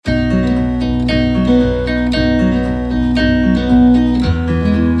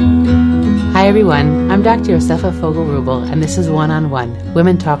Hi everyone, I'm Dr. Yosefa Fogel-Rubel, and this is One-on-One,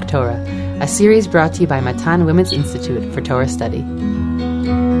 Women Talk Torah, a series brought to you by Matan Women's Institute for Torah Study.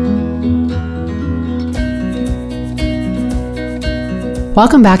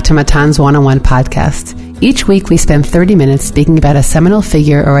 Welcome back to Matan's One-on-One podcast. Each week we spend 30 minutes speaking about a seminal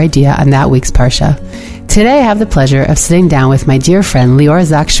figure or idea on that week's Parsha. Today I have the pleasure of sitting down with my dear friend Lior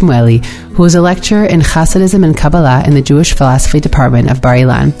Zak Shmueli, who is a lecturer in Hasidism and Kabbalah in the Jewish Philosophy Department of Bar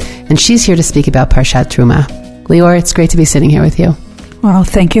Ilan, and she's here to speak about Parshat Truma. Lior, it's great to be sitting here with you. Well,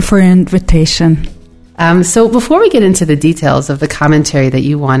 thank you for your invitation. So before we get into the details of the commentary that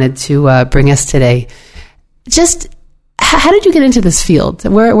you wanted to bring us today, just how did you get into this field?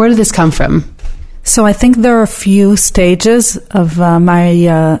 Where did this come from? So I think there are a few stages of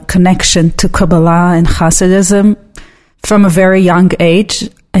my connection to Kabbalah and Hasidism from a very young age.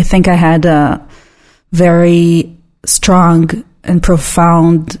 I think I had a very strong and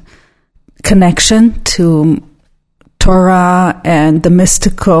profound connection to Torah and the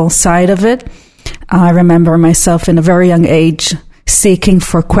mystical side of it. I remember myself in a very young age seeking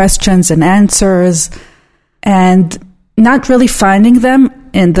for questions and answers and not really finding them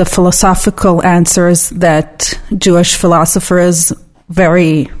in the philosophical answers that Jewish philosophers,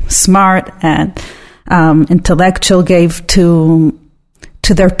 very smart and intellectual, gave to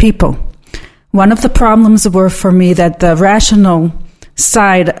their people. One of the problems were for me that the rational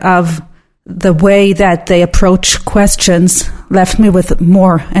side of the way that they approach questions left me with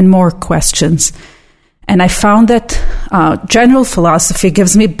more and more questions. And I found that general philosophy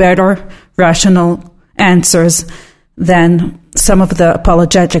gives me better rational answers than some of the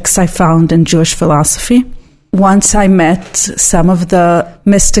apologetics I found in Jewish philosophy. Once I met some of the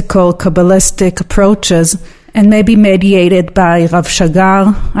mystical, Kabbalistic approaches, and maybe mediated by Rav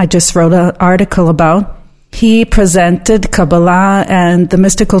Shagar, I just wrote an article about. He presented Kabbalah and the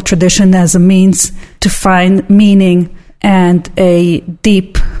mystical tradition as a means to find meaning and a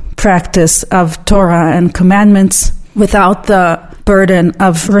deep practice of Torah and commandments without the burden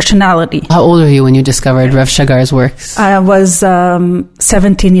of rationality. How old were you when you discovered Rav Shagar's works? I was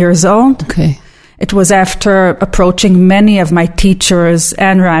 17 years old. Okay. It was after approaching many of my teachers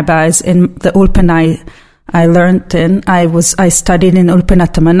and rabbis in the Ulpan I learned in. I studied in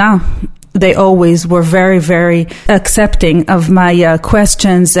Ulpanat Amana. They always were very, very accepting of my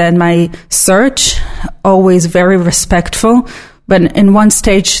questions and my search, always very respectful. But in one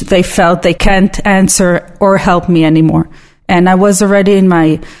stage, they felt they can't answer or help me anymore. And I was already in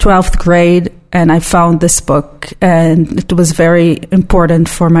my 12th grade, and I found this book, and it was very important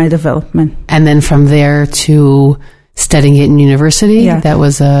for my development. And then from there to studying it in university? Yeah. That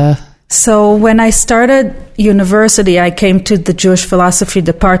was So when I started university, I came to the Jewish Philosophy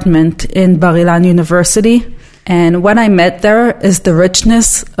Department in Bar Ilan University. And what I met there is the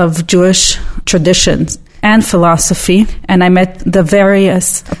richness of Jewish traditions and philosophy. And I met the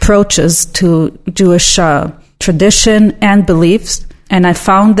various approaches to Jewish tradition and beliefs, and I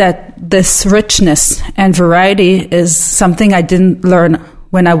found that this richness and variety is something I didn't learn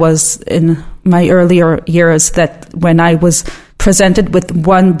when I was in my earlier years, that when I was presented with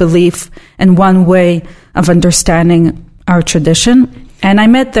one belief and one way of understanding our tradition. And I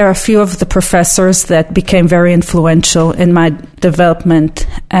met there a few of the professors that became very influential in my development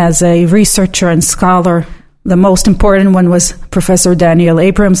as a researcher and scholar. The most important one was Professor Daniel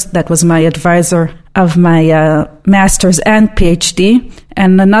Abrams, that was my advisor of my master's and PhD.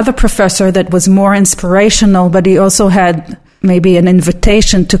 And another professor that was more inspirational, but he also had maybe an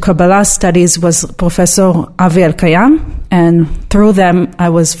invitation to Kabbalah studies, was Professor Avi Elkayam. And through them, I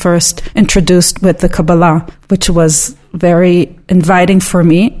was first introduced with the Kabbalah, which was very inviting for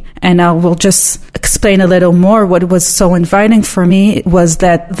me. And I will just explain a little more. What was so inviting for me was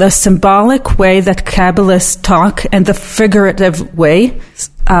that the symbolic way that Kabbalists talk and the figurative way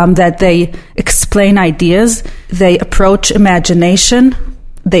that they explain ideas, they approach imagination,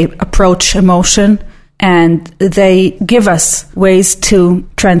 they approach emotion, and they give us ways to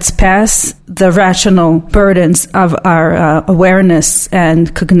transpass the rational burdens of our awareness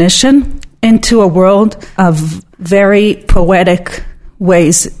and cognition into a world of very poetic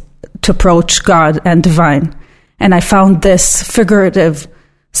ways to approach God and divine. And I found this figurative,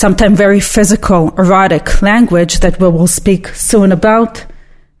 sometimes very physical, erotic language that we will speak soon about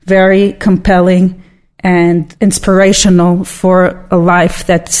very compelling and inspirational for a life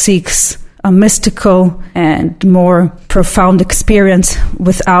that seeks a mystical and more profound experience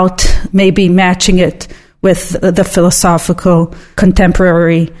without maybe matching it with the philosophical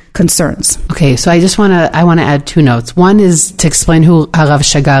contemporary concerns. Okay, so I want to add two notes. One is to explain who Rav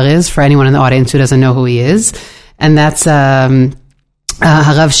Shagar is for anyone in the audience who doesn't know who he is, and that's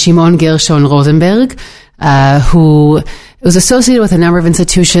Harav Shimon Gershon Rosenberg, who was associated with a number of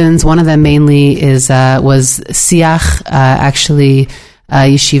institutions. One of them mainly was Siach, actually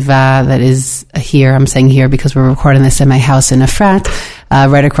a yeshiva that is here. I'm saying here because we're recording this in my house in Efrat,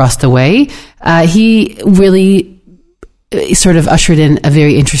 right across the way. He really sort of ushered in a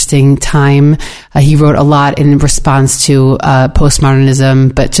very interesting time. He wrote a lot in response to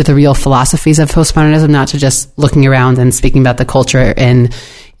postmodernism, but to the real philosophies of postmodernism, not to just looking around and speaking about the culture in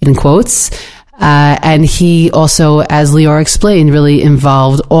quotes. And he also, as Lior explained, really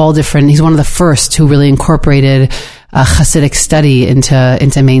involved all different. He's one of the first who really incorporated Hasidic study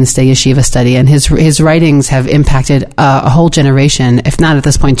into mainstay yeshiva study, and his writings have impacted a whole generation, if not at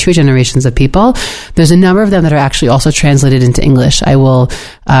this point 2 generations of people. There's a number of them that are actually also translated into English. I will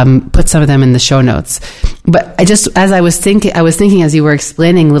put some of them in the show notes. But as I was thinking as you were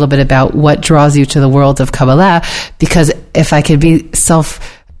explaining a little bit about what draws you to the world of Kabbalah, because if I could be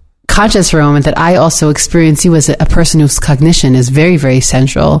conscious for a moment, that I also experience you as a person whose cognition is very, very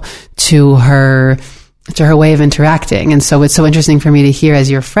central to her way of interacting. And so it's so interesting for me to hear as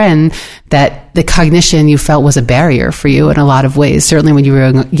your friend that the cognition you felt was a barrier for you in a lot of ways, certainly when you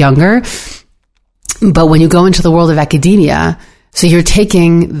were younger. But when you go into the world of academia, so you're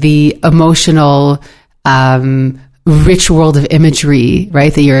taking the emotional, rich world of imagery,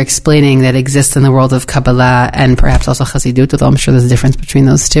 right, that you're explaining that exists in the world of Kabbalah and perhaps also Chassidut, although I'm sure there's a difference between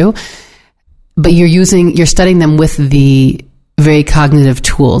those two. But you're studying them with the very cognitive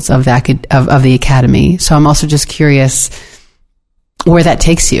tools of the academy. So I'm also just curious where that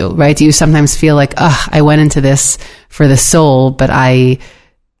takes you, right? Do you sometimes feel like, I went into this for the soul, but I'm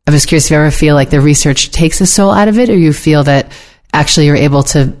just curious if you ever feel like the research takes the soul out of it, or you feel that actually you're able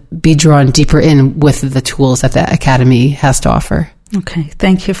to be drawn deeper in with the tools that the academy has to offer? Okay,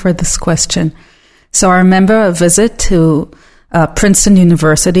 thank you for this question. So I remember a visit to Princeton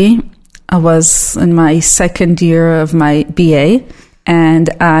University. I was in my second year of my BA, and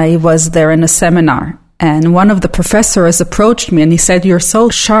I was there in a seminar. And one of the professors approached me and he said, "You're so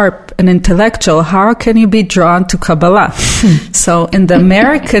sharp and intellectual. How can you be drawn to Kabbalah?" So in the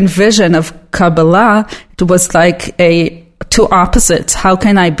American vision of Kabbalah, it was like two opposites. How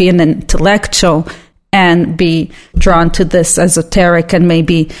can I be an intellectual and be drawn to this esoteric and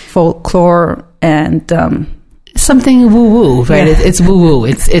maybe folklore and something woo-woo, right? Yeah. It's woo-woo.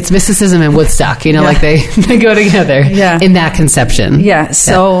 It's mysticism and Woodstock, like they go together in that conception. Yeah,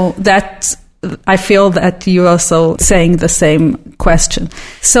 so that's, I feel that you're also saying the same question.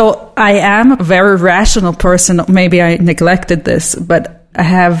 So I am a very rational person. Maybe I neglected this, but I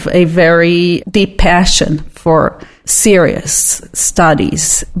have a very deep passion for serious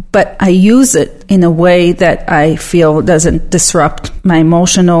studies, but I use it in a way that I feel doesn't disrupt my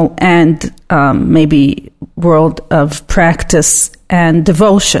emotional and maybe world of practice and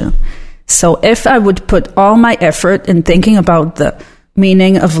devotion. So if I would put all my effort in thinking about the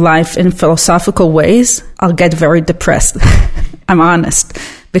meaning of life in philosophical ways, I'll get very depressed. I'm honest,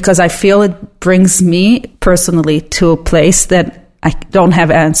 because I feel it brings me personally to a place that I don't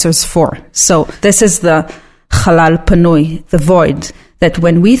have answers for. So this is the Halal Panui, the void, that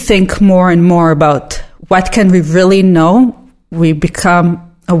when we think more and more about what can we really know, we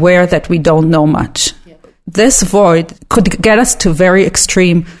become aware that we don't know much. Yeah. This void could get us to very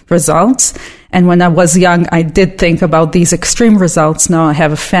extreme results. And when I was young, I did think about these extreme results. Now I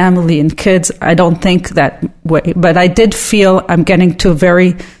have a family and kids. I don't think that way. But I did feel I'm getting to a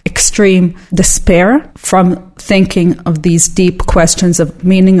very extreme despair from thinking of these deep questions of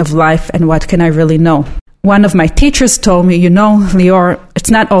meaning of life and what can I really know. One of my teachers told me, Lior,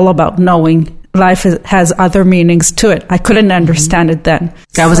 it's not all about knowing. Life has other meanings to it. I couldn't understand it then.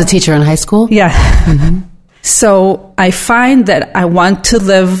 That was a teacher in high school? Yeah. Mm-hmm. So I find that I want to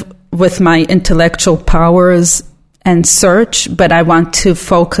live with my intellectual powers and search, but I want to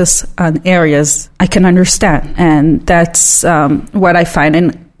focus on areas I can understand. And that's what I find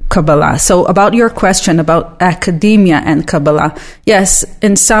in Kabbalah. So about your question about academia and Kabbalah, yes,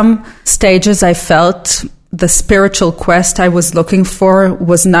 in some stages I felt the spiritual quest I was looking for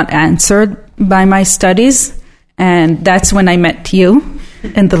was not answered by my studies. And that's when I met you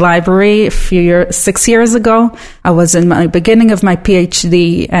in the library 6 years ago. I was in my beginning of my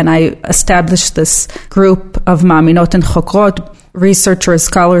PhD, and I established this group of Ma'aminot and Chokrot, researchers,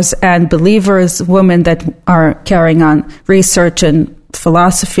 scholars, and believers, women that are carrying on research in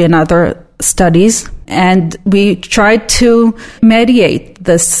philosophy and other studies. And we tried to mediate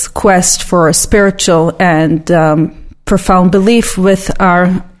this quest for a spiritual and profound belief with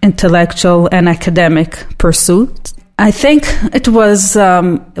our intellectual and academic pursuit. I think it was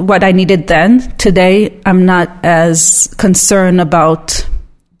what I needed then. Today, I'm not as concerned about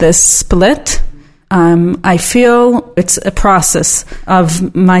this split. I feel it's a process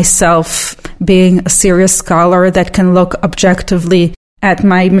of myself being a serious scholar that can look objectively at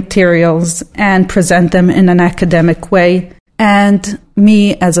my materials and present them in an academic way, and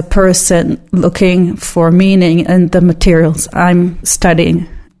me as a person looking for meaning in the materials I'm studying.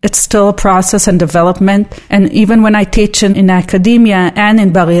 It's still a process and development, and even when I teach in academia and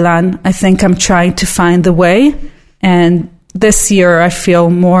in Bar-Ilan, I think I'm trying to find the way, and this year I feel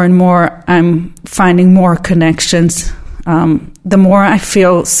more and more I'm finding more connections. The more I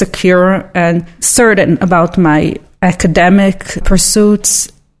feel secure and certain about my academic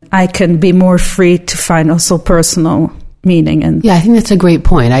pursuits, I can be more free to find also personal meaning. And yeah, I think that's a great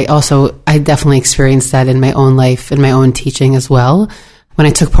point. I definitely experienced that in my own life, in my own teaching as well. When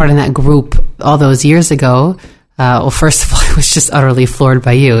I took part in that group all those years ago, well, first of all, I was just utterly floored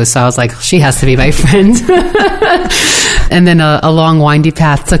by you. So I was like, she has to be my friend. And then a long, windy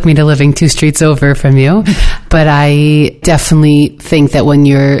path took me to living 2 streets over from you. But I definitely think that when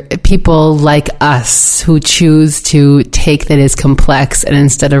you're people like us who choose to take that as complex and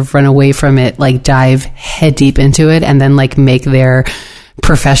instead of run away from it, like dive head deep into it and then like make their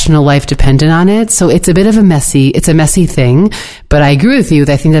professional life dependent on it. So it's a bit of a messy thing, but I agree with you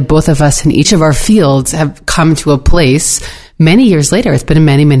that I think that both of us in each of our fields have come to a place many years later. It's been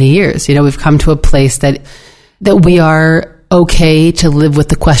many, many years. We've come to a place that we are okay to live with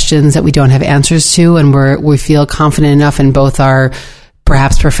the questions that we don't have answers to. And we feel confident enough in both our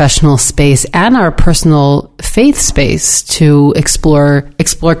perhaps professional space and our personal faith space to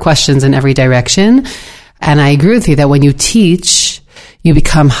explore questions in every direction. And I agree with you that when you teach, you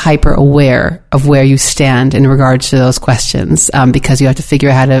become hyper aware of where you stand in regards to those questions, because you have to figure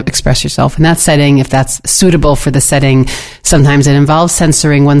out how to express yourself in that setting. If that's suitable for the setting, sometimes it involves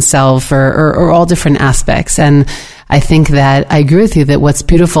censoring oneself or all different aspects. And I think that I agree with you that what's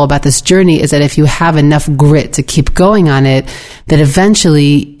beautiful about this journey is that if you have enough grit to keep going on it, that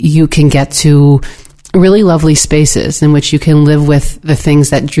eventually you can get to really lovely spaces in which you can live with the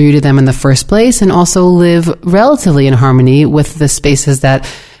things that drew you to them in the first place and also live relatively in harmony with the spaces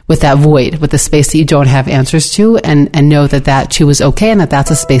with that void, with the space that you don't have answers to, and know that too is okay and that's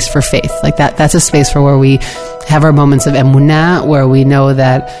a space for faith. Like that's a space for where we have our moments of emunah, where we know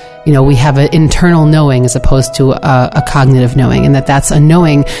that, we have an internal knowing as opposed to a cognitive knowing, and that's a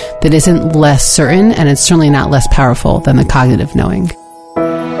knowing that isn't less certain, and it's certainly not less powerful than the cognitive knowing.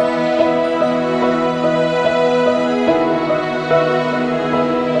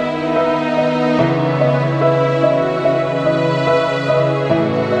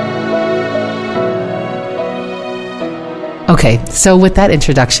 Okay, so with that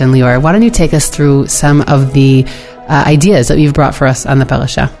introduction, Lior, why don't you take us through some of the ideas that you've brought for us on the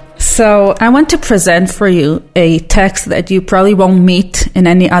parasha? So I want to present for you a text that you probably won't meet in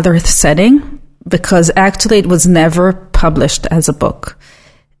any other setting, because actually it was never published as a book.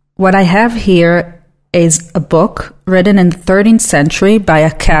 What I have here is a book written in the 13th century by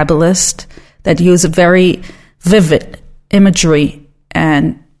a Kabbalist that used very vivid imagery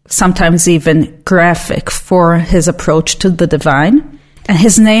and sometimes even graphic for his approach to the divine. And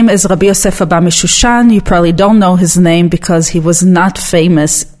his name is Rabbi Yosef Abba Mishushan. You probably don't know his name because he was not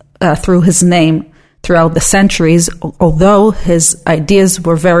famous through his name throughout the centuries, although his ideas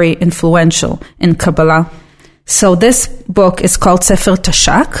were very influential in Kabbalah. So this book is called Sefer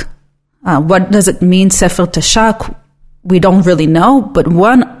Tashak. What does it mean, Sefer Tashak? We don't really know, but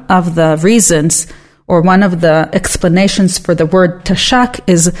one of the reasons or one of the explanations for the word Tashak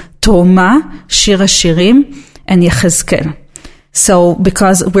is Truma, Shir HaShirim, and Yechezkel. So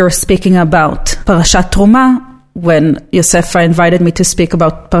because we're speaking about Parashat Truma, when Yosefa invited me to speak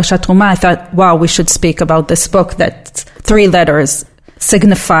about Parashat Truma, I thought, wow, we should speak about this book that 3 letters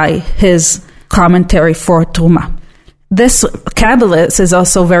signify his commentary for Truma. This Kabbalist is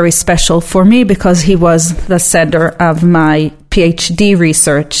also very special for me because he was the center of my PhD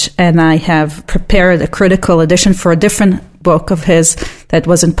research, and I have prepared a critical edition for a different book of his that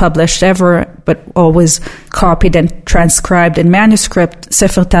wasn't published ever, but always copied and transcribed in manuscript,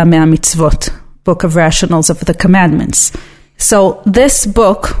 Sefer Ta'amei HaMitzvot, Book of Rationals of the Commandments. So this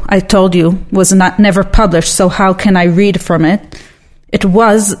book, I told you, was never published, so how can I read from it? It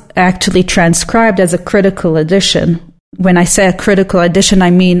was actually transcribed as a critical edition. When I say a critical edition,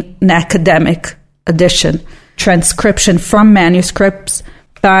 I mean an academic edition, transcription from manuscripts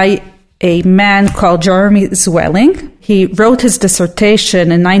by a man called Jeremy Zwelling. He wrote his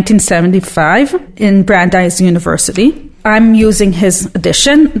dissertation in 1975 in Brandeis University. I'm using his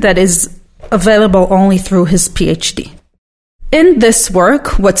edition that is available only through his PhD. In this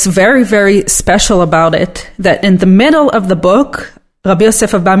work, what's very, very special about it, that in the middle of the book, Rabbi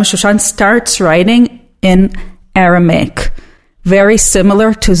Yosef Abba Meshushan starts writing in Aramaic, very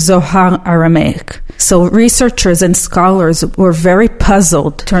similar to Zohar Aramaic. So researchers and scholars were very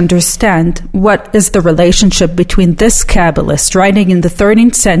puzzled to understand what is the relationship between this Kabbalist writing in the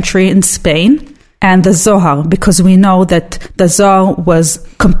 13th century in Spain and the Zohar, because we know that the Zohar was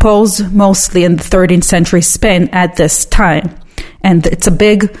composed mostly in the 13th century Spain at this time. And it's a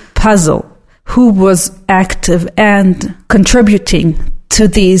big puzzle. Who was active and contributing to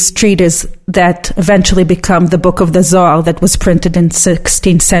these treatises that eventually become the Book of the Zohar that was printed in the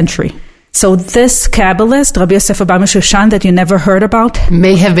 16th century? So this Kabbalist, Rabbi Yosef Abba Meshushan, that you never heard about,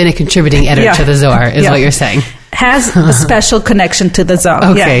 may have been a contributing editor to the Zohar, is what you're saying. Has a special connection to the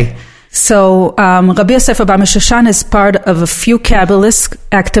Zohar. Okay. Yeah. So Rabbi Yosef Abba Meshushan is part of a few Kabbalists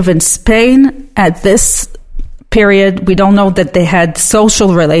active in Spain at this period. We don't know that they had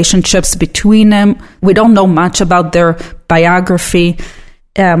social relationships between them. We don't know much about their biography.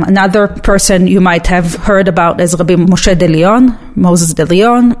 Another person you might have heard about is Rabbi Moshe de Leon, Moses de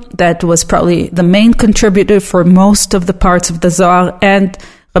Leon, that was probably the main contributor for most of the parts of the Zohar, and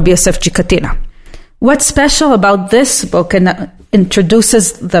Rabbi Yosef Chikatina. What's special about this book and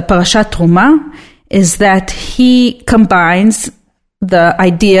introduces the Parashat Truma is that he combines the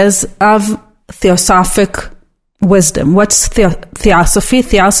ideas of theosophic wisdom. What's theosophy?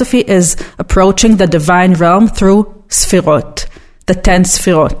 Theosophy is approaching the divine realm through Sfirot, the 10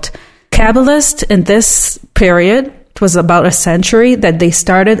 Sfirot. Kabbalists in this period, it was about a century, that they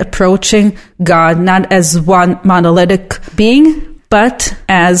started approaching God not as one monolithic being, but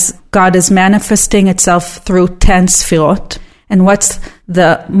as God is manifesting itself through 10 Sfirot. And what's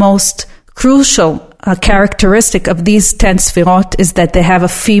the most crucial characteristic of these 10 Sfirot is that they have a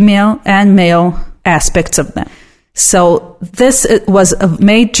female and male aspects of them. So this was a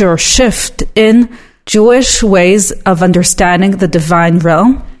major shift in Jewish ways of understanding the divine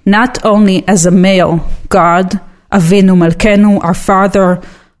realm, not only as a male God, Avinu Malkenu, our father,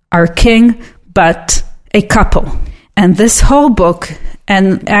 our king, but a couple. And this whole book,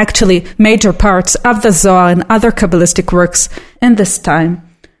 and actually major parts of the Zohar and other Kabbalistic works in this time,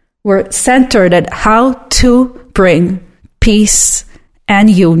 were centered at how to bring peace and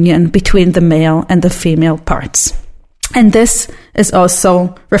union between the male and the female parts. And this is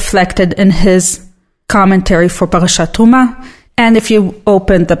also reflected in his commentary for Parashat Truma. And if you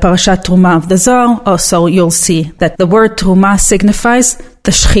open the Parashat Truma of the Zohar, also you'll see that the word Truma signifies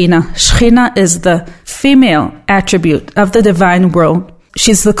the Shechina. Shechina is the female attribute of the divine world.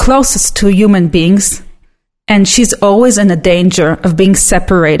 She's the closest to human beings, and she's always in a danger of being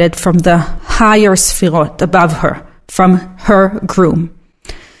separated from the higher Sfirot above her, from her groom.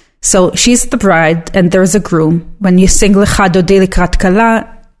 So she's the bride, and there's a groom. When you sing Lecha Dodi Likrat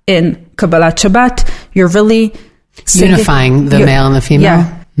Kala in Kabbalat Shabbat, you're really unifying the male and the female.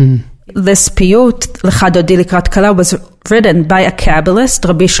 Yeah. This piyut, Lecha Dodi Likrat Kala, was written by a Kabbalist,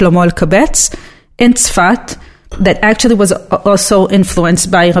 Rabbi Shlomo Elkabetz, in Tzfat, that actually was also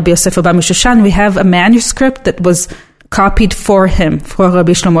influenced by Rabbi Yosef Abba Meshushan. We have a manuscript that was copied for him, for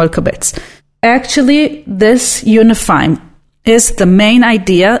Rabbi Shlomo Elkabetz. Actually, this unifying is the main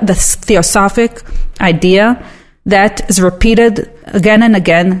idea, the theosophic idea that is repeated again and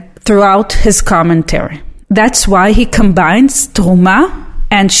again throughout his commentary. That's why he combines Truma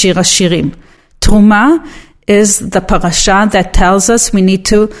and Shir HaShirim. Truma is the parasha that tells us we need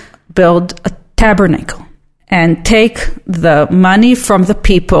to build a tabernacle and take the money from the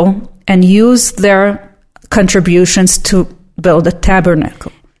people and use their contributions to build a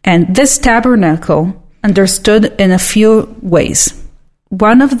tabernacle. And this tabernacle understood in a few ways.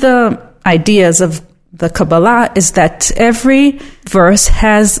 One of the ideas of the Kabbalah is that every verse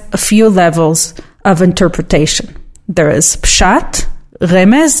has a few levels of interpretation. There is Pshat,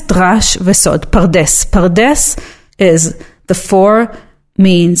 Remez, Drash, Vesod, Pardes. Pardes is the four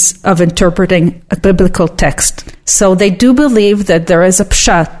means of interpreting a biblical text. So they do believe that there is a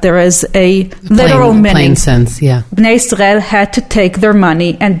Pshat, there is a literal meaning. Plain sense, yeah. Bnei Israel had to take their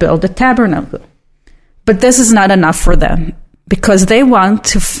money and build a tabernacle. But this is not enough for them, because they want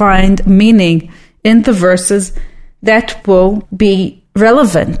to find meaning in the verses that will be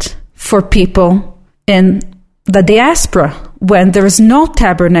relevant for people in the diaspora when there is no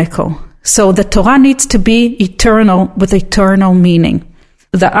tabernacle. So the Torah needs to be eternal with eternal meaning.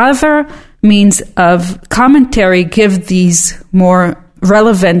 The other means of commentary give these more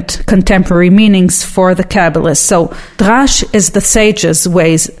relevant contemporary meanings for the Kabbalists. So Drash is the sages'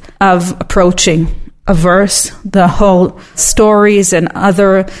 ways of approaching a verse, the whole stories and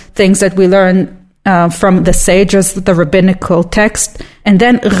other things that we learn from the sages, the rabbinical text, and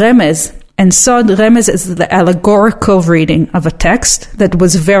then remez. And sod, remez is the allegorical reading of a text that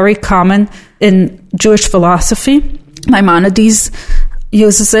was very common in Jewish philosophy. Maimonides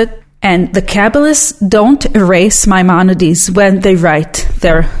uses it, and the Kabbalists don't erase Maimonides when they write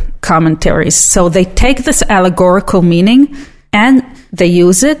their commentaries. So they take this allegorical meaning and they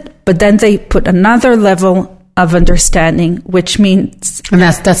use it, but then they put another level of understanding, which means... And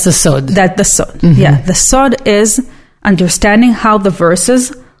that's the sod. That's the sod, yeah. The sod is understanding how the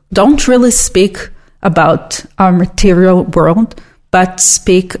verses don't really speak about our material world, but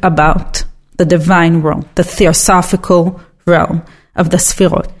speak about the divine world, the theosophical realm of the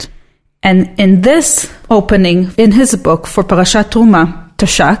Sfirot. And in this opening, in his book for Parashat Truma,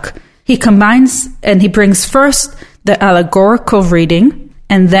 Tashak, he combines and he brings first the allegorical reading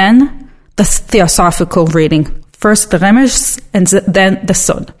and then the theosophical reading. First the Remez and then the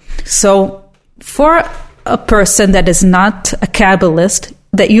Sod. So for a person that is not a Kabbalist,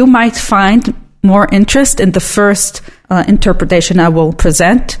 that you might find more interest in the first interpretation I will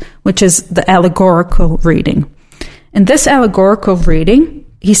present, which is the allegorical reading. In this allegorical reading,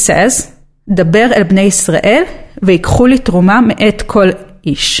 he says, דבר אל בני ישראל ויקחו לי תרומה מאת כל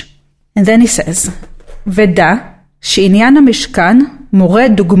איש. And then he says, ודע שעניין המשכן מורה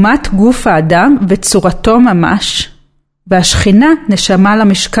דוגמת גוף האדם וצורתו ממש, והשכינה נשמה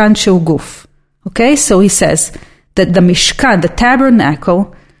למשכן שהוא גוף. Okay, so he says that the Mishkan, the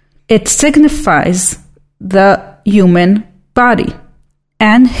tabernacle, it signifies the human body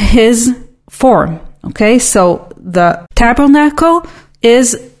and his form. Okay, so the tabernacle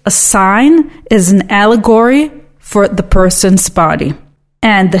is a sign, is an allegory for the person's body.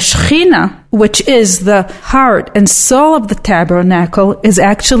 And the Shekhinah, which is the heart and soul of the tabernacle, is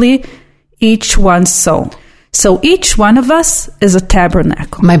actually each one's soul. So each one of us is a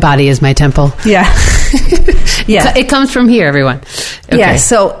tabernacle. My body is my temple. Yeah. Yeah. So it comes from here, everyone. Okay. Yeah,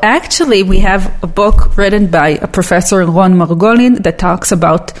 so actually we have a book written by a professor, Ron Margolin, that talks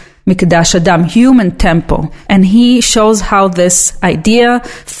about Mikdash Adam, human temple. And he shows how this idea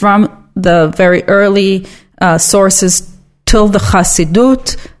from the very early sources till the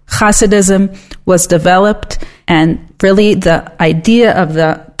Hasidism was developed, and really the idea of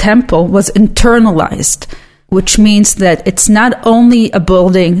the temple was internalized, which means that it's not only a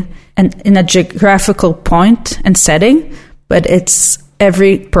building and in a geographical point and setting, but it's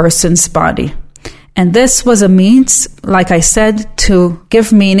every person's body. And this was a means, like I said, to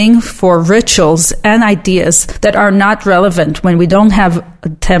give meaning for rituals and ideas that are not relevant when we don't have a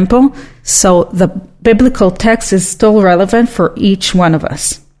temple. So the biblical text is still relevant for each one of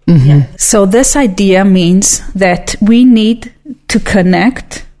us. Mm-hmm. Yeah. So this idea means that we need to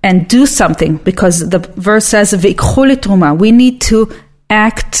connect and do something, because the verse says, "V'ikchu li truma." We need to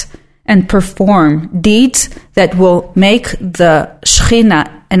act and perform deeds that will make the Shekhinah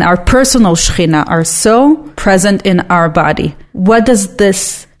and our personal Shekhinah, our soul, present in our body. What does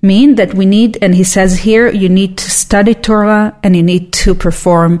this mean? That we need, and he says here, you need to study Torah and you need to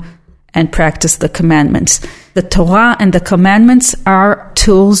perform and practice the commandments. The Torah and the commandments are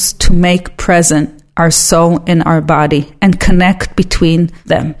tools to make present our soul in our body and connect between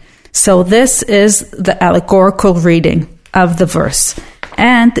them. So this is the allegorical reading of the verse.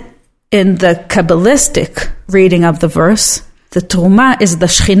 And in the Kabbalistic reading of the verse, the Truma is the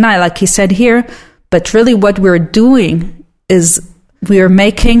Shekhinah, like he said here, but really what we're doing is we're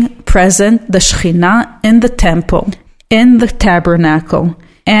making present the Shekhinah in the temple, in the tabernacle,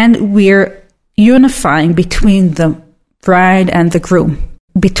 and we're unifying between the bride and the groom,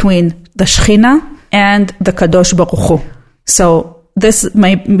 between the Shekhinah and the Kadosh Baruch Hu. So this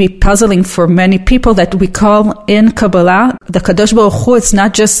may be puzzling for many people, that we call in Kabbalah the Kadosh Baruch Hu. It's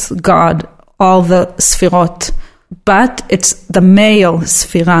not just God, all the Sfirot, but it's the male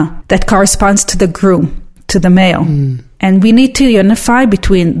Sfirah that corresponds to the groom, to the male. And we need to unify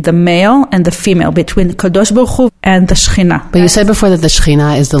between the male and the female, between Kadosh Baruch Hu and the Shekhinah. But you said before that the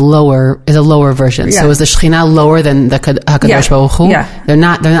Shekhinah is a lower version. Yeah. So is the Shekhinah lower than the Kadosh Baruch Hu? Yeah. They're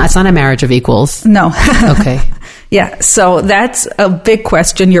not, it's not a marriage of equals. No. Okay. Yeah, so that's a big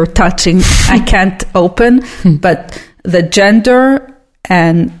question you're touching. I can't open, but the gender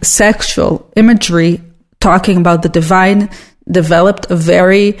and sexual imagery talking about the divine developed a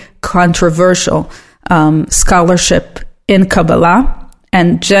very controversial scholarship in Kabbalah,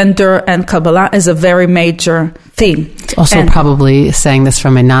 and gender and Kabbalah is a very major theme. It's also probably, saying this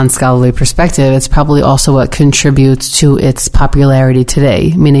from a non-scholarly perspective, it's probably also what contributes to its popularity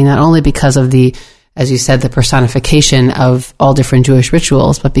today, meaning not only because of the as you said, the personification of all different Jewish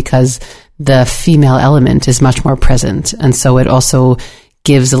rituals, but because the female element is much more present. And so it also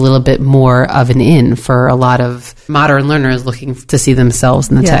gives a little bit more of an in for a lot of modern learners looking to see themselves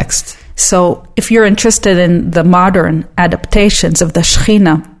in the text. So if you're interested in the modern adaptations of the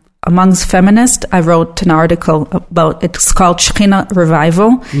Shekhinah amongst feminists, I wrote an article about, it's called Shekhinah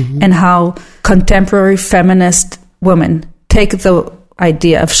Revival, and how contemporary feminist women take the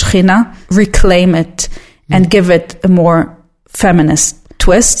idea of Shekhinah, reclaim it, and give it a more feminist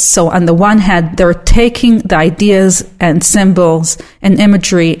twist. So on the one hand, they're taking the ideas and symbols and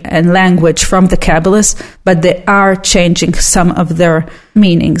imagery and language from the Kabbalists, but they are changing some of their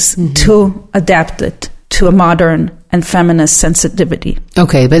meanings to adapt it to a modern and feminist sensitivity.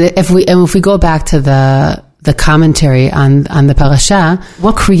 Okay, but if we go back to the commentary on the parasha,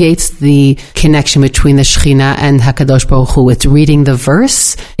 what creates the connection between the Shekhinah and HaKadosh Baruch Hu? It's reading the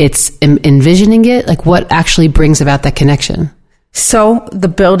verse, it's envisioning it, like what actually brings about that connection? So the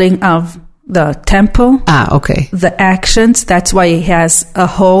building of the temple, the actions, that's why he has a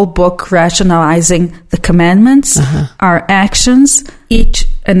whole book rationalizing the commandments, our actions. Each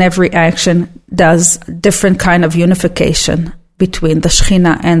and every action does different kind of unification between the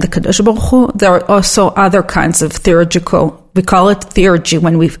Shekhinah and the Kadosh Baruch Hu. There are also other kinds of theurgical, we call it theurgy,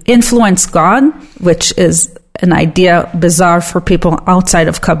 when we influence God, which is an idea bizarre for people outside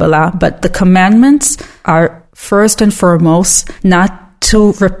of Kabbalah, but the commandments are first and foremost not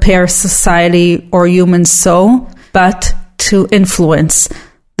to repair society or human soul, but to influence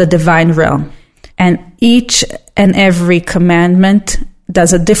the divine realm. And each and every commandment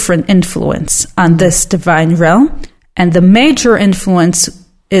does a different influence on this divine realm. And the major influence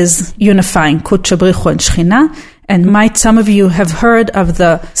is unifying Kudsha Brichu and Shekhinah. And some of you have heard of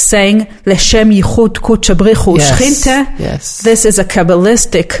the saying, Leshem Yichud Kudsha Brichu Shechinte. Yes. This is a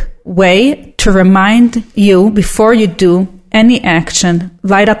Kabbalistic way to remind you, before you do any action,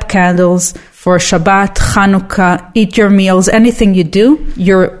 light up candles for Shabbat, Chanukah, eat your meals, anything you do,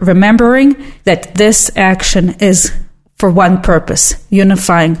 you're remembering that this action is for one purpose,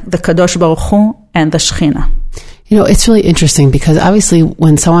 unifying the Kadosh Baruch Hu and the Shekhinah. You know, it's really interesting because obviously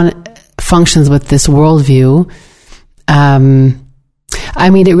when someone functions with this worldview,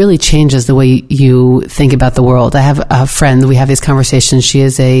 it really changes the way you think about the world. I have a friend, we have these conversations. She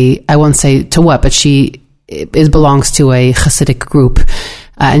is I won't say to what, but she belongs to a Hasidic group.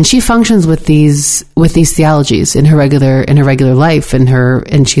 And she functions with these theologies in her regular life,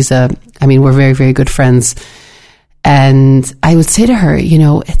 and she's we're very, very good friends. And I would say to her,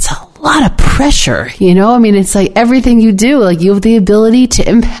 it's a lot of pressure, it's like everything you do, like you have the ability to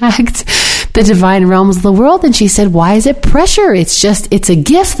impact the divine realms of the world. And she said, why is it pressure? It's a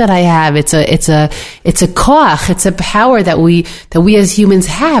gift that I have. It's a koach. It's a power that we as humans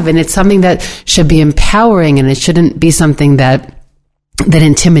have. And it's something that should be empowering, and it shouldn't be something that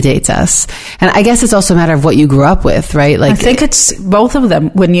intimidates us. And I guess it's also a matter of what you grew up with, right? Like, I think it's both of them.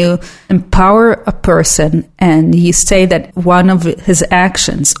 When you empower a person and you say that one of his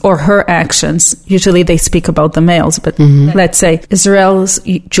actions or her actions, usually they speak about the males, but let's say Israel's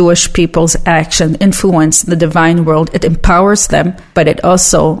Jewish people's action influence the divine world, it empowers them, but it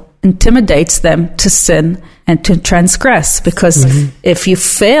also intimidates them to sin and to transgress, because if you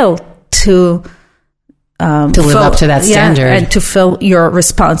fail to live up to that standard. And to fill your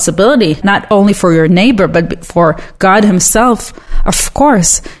responsibility, not only for your neighbor, but for God himself, of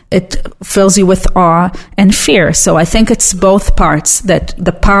course, it fills you with awe and fear. So I think it's both parts, that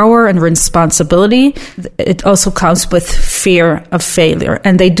the power and responsibility, it also comes with fear of failure.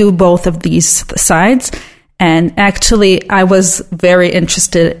 And they do both of these sides. And actually, I was very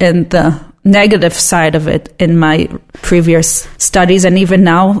interested in the negative side of it in my previous studies, and even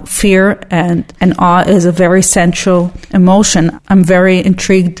now fear and awe is a very central emotion. I'm very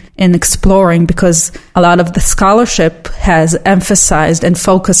intrigued in exploring, because a lot of the scholarship has emphasized and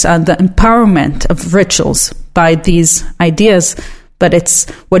focused on the empowerment of rituals by these ideas, but it's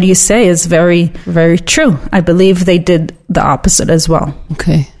what you say is very, very true. I believe they did the opposite as well.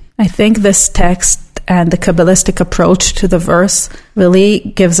 Okay. I think this text and the Kabbalistic approach to the verse really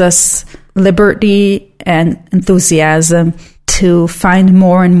gives us liberty and enthusiasm to find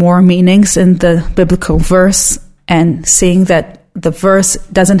more and more meanings in the biblical verse, and seeing that the verse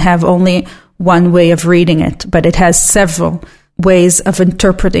doesn't have only one way of reading it, but it has several ways of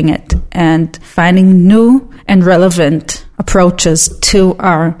interpreting it, and finding new and relevant approaches to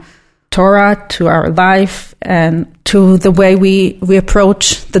our Torah, to our life, and to the way we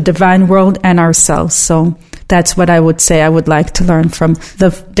approach the divine world and ourselves. So that's what I would say I would like to learn from the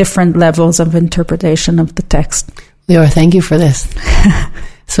different levels of interpretation of the text. Leora, thank you for this.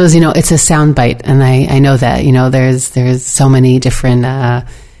 So as you know, it's a soundbite, and I know that, there's so many different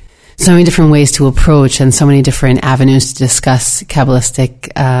ways to approach and so many different avenues to discuss Kabbalistic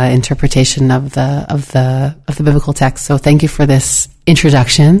interpretation of the biblical text. So thank you for this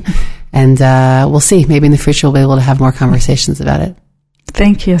introduction, and we'll see. Maybe in the future we'll be able to have more conversations about it.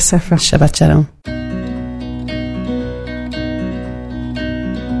 Thank you, Sefer. Shabbat Shalom.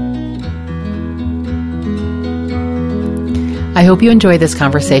 I hope you enjoyed this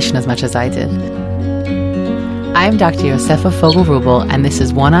conversation as much as I did. I'm Dr. Yosefa Fogel-Rubel, and this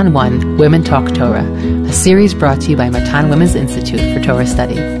is One-on-One Women Talk Torah, a series brought to you by Matan Women's Institute for Torah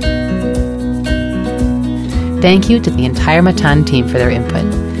Study. Thank you to the entire Matan team for their input.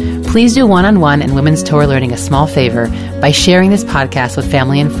 Please do One-on-One and Women's Torah Learning a small favor by sharing this podcast with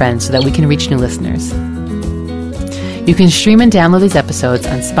family and friends so that we can reach new listeners. You can stream and download these episodes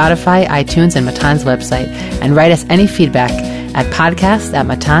on Spotify, iTunes, and Matan's website, and write us any feedback at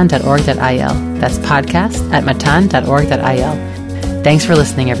podcast@matan.org.il. That's podcast@matan.org.il. Thanks for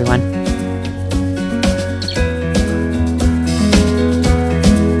listening, everyone.